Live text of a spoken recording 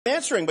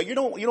Answering, but you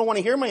don't want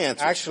to hear my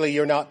answer. Actually,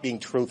 you're not being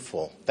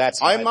truthful.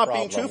 I'm not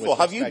being truthful.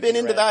 Have you been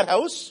into that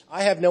house?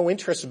 I have no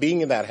interest in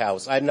being in that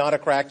house. I'm not a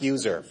crack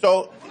user.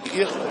 So,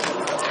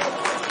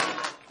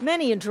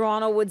 many in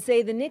Toronto would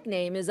say the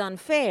nickname is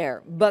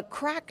unfair, but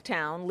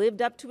Cracktown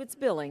lived up to its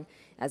billing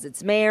as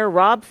its mayor,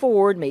 Rob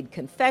Ford, made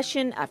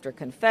confession after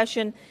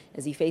confession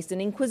as he faced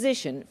an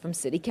inquisition from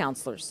city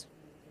councillors.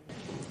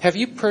 Have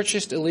you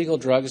purchased illegal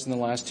drugs in the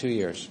last 2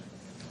 years?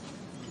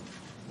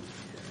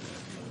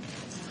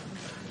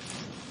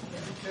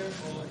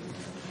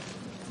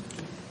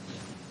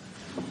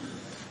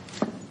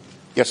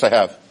 Yes, I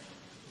have.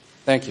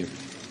 Thank you.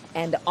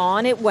 And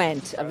on it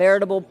went, a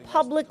veritable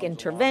public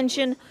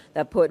intervention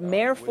that put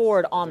Mayor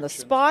Ford on the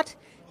spot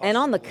and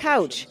on the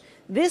couch.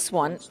 This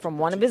one from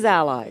one of his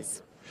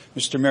allies.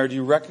 Mr. Mayor, do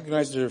you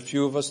recognize there are a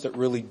few of us that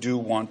really do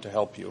want to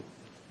help you?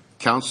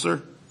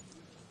 Councillor,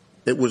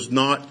 it was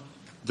not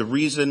the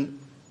reason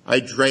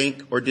I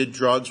drank or did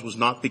drugs was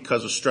not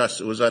because of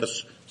stress. It was out of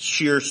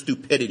sheer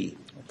stupidity.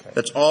 Okay.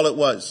 That's all it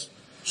was.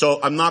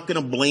 So I'm not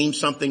going to blame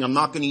something. I'm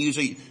not going to use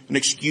an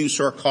excuse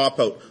or a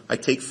cop-out. I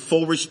take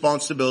full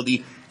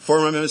responsibility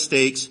for my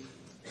mistakes.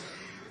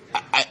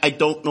 I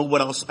don't know what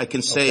else I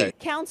can say. Okay.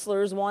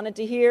 Councillors wanted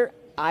to hear,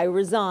 I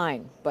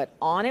resign, but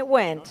on it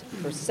went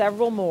for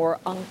several more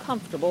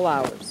uncomfortable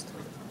hours.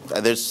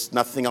 There's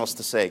nothing else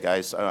to say,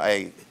 guys.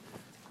 I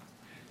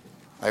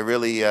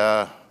really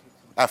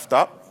effed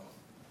up,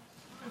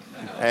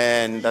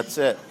 and that's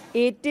it.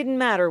 It didn't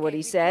matter what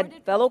he said.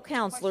 Fellow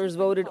councillors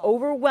voted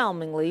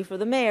overwhelmingly for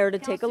the mayor to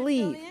take a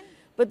leave.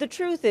 But the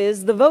truth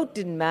is, the vote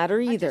didn't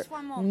matter either.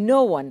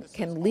 No one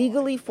can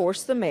legally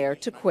force the mayor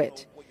to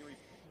quit.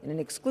 In an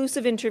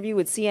exclusive interview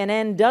with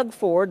CNN, Doug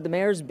Ford, the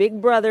mayor's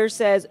big brother,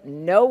 says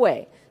no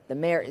way. The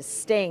mayor is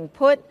staying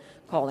put,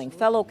 calling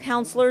fellow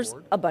councillors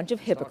a bunch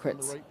of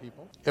hypocrites.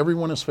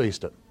 Everyone has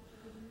faced it,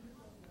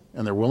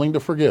 and they're willing to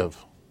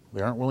forgive.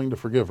 They aren't willing to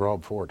forgive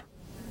Rob Ford.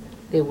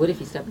 They would if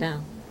he stepped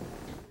down.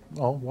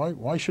 Well,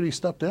 why should he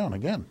step down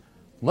again?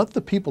 Let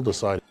the people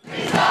decide.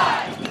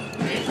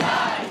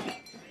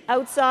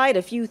 Outside,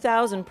 a few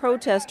thousand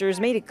protesters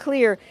made it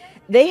clear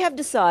they have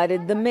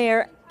decided the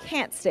mayor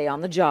can't stay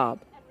on the job.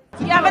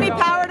 Do you have any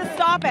power to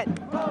stop it?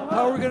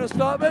 How are we going to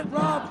stop it?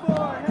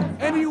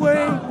 Any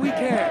way we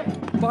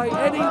can, by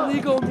any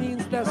legal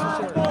means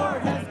necessary.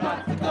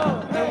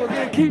 And we're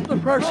going to keep the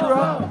pressure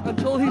up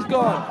until he's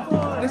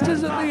gone. This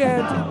isn't the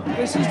end,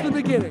 this is the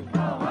beginning.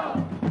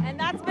 And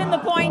that's been the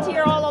point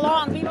here all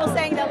along. People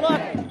saying that,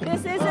 look,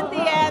 this isn't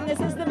the end, this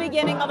is the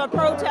beginning of a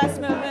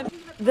protest movement.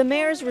 The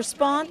mayor's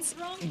response,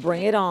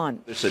 bring it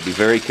on. I said be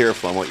very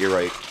careful on what you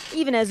write.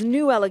 Even as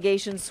new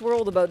allegations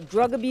swirled about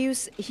drug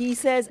abuse, he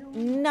says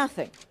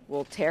nothing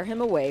will tear him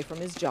away from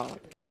his job.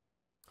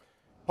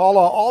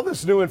 Paula, all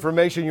this new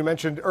information you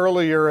mentioned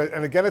earlier,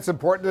 and again, it's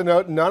important to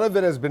note, none of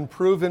it has been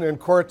proven in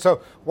court.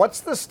 So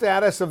what's the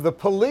status of the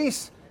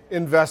police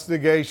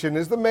investigation?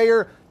 Is the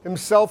mayor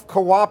himself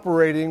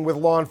cooperating with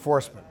law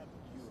enforcement?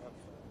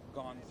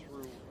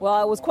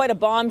 Well, it was quite a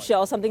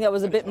bombshell, something that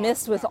was a bit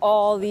missed with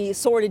all the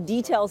sordid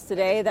details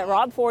today, that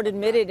Rob Ford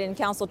admitted in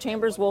Council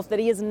Chambers, Wolf, that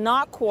he is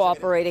not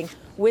cooperating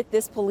with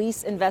this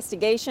police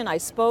investigation. I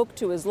spoke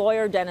to his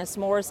lawyer, Dennis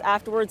Morris,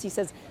 afterwards. He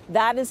says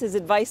that is his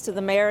advice to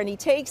the mayor, and he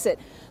takes it.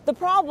 The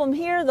problem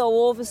here, though,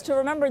 Wolf, is to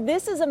remember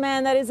this is a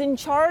man that is in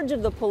charge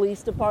of the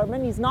police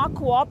department. He's not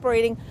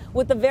cooperating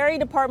with the very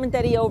department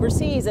that he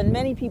oversees, and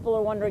many people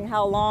are wondering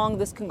how long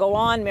this can go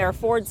on. Mayor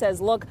Ford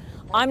says, look,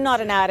 I'm not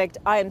an addict.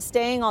 I am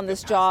staying on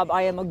this job.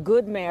 I am a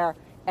good mayor,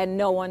 and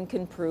no one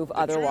can prove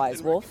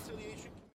otherwise. Wolf?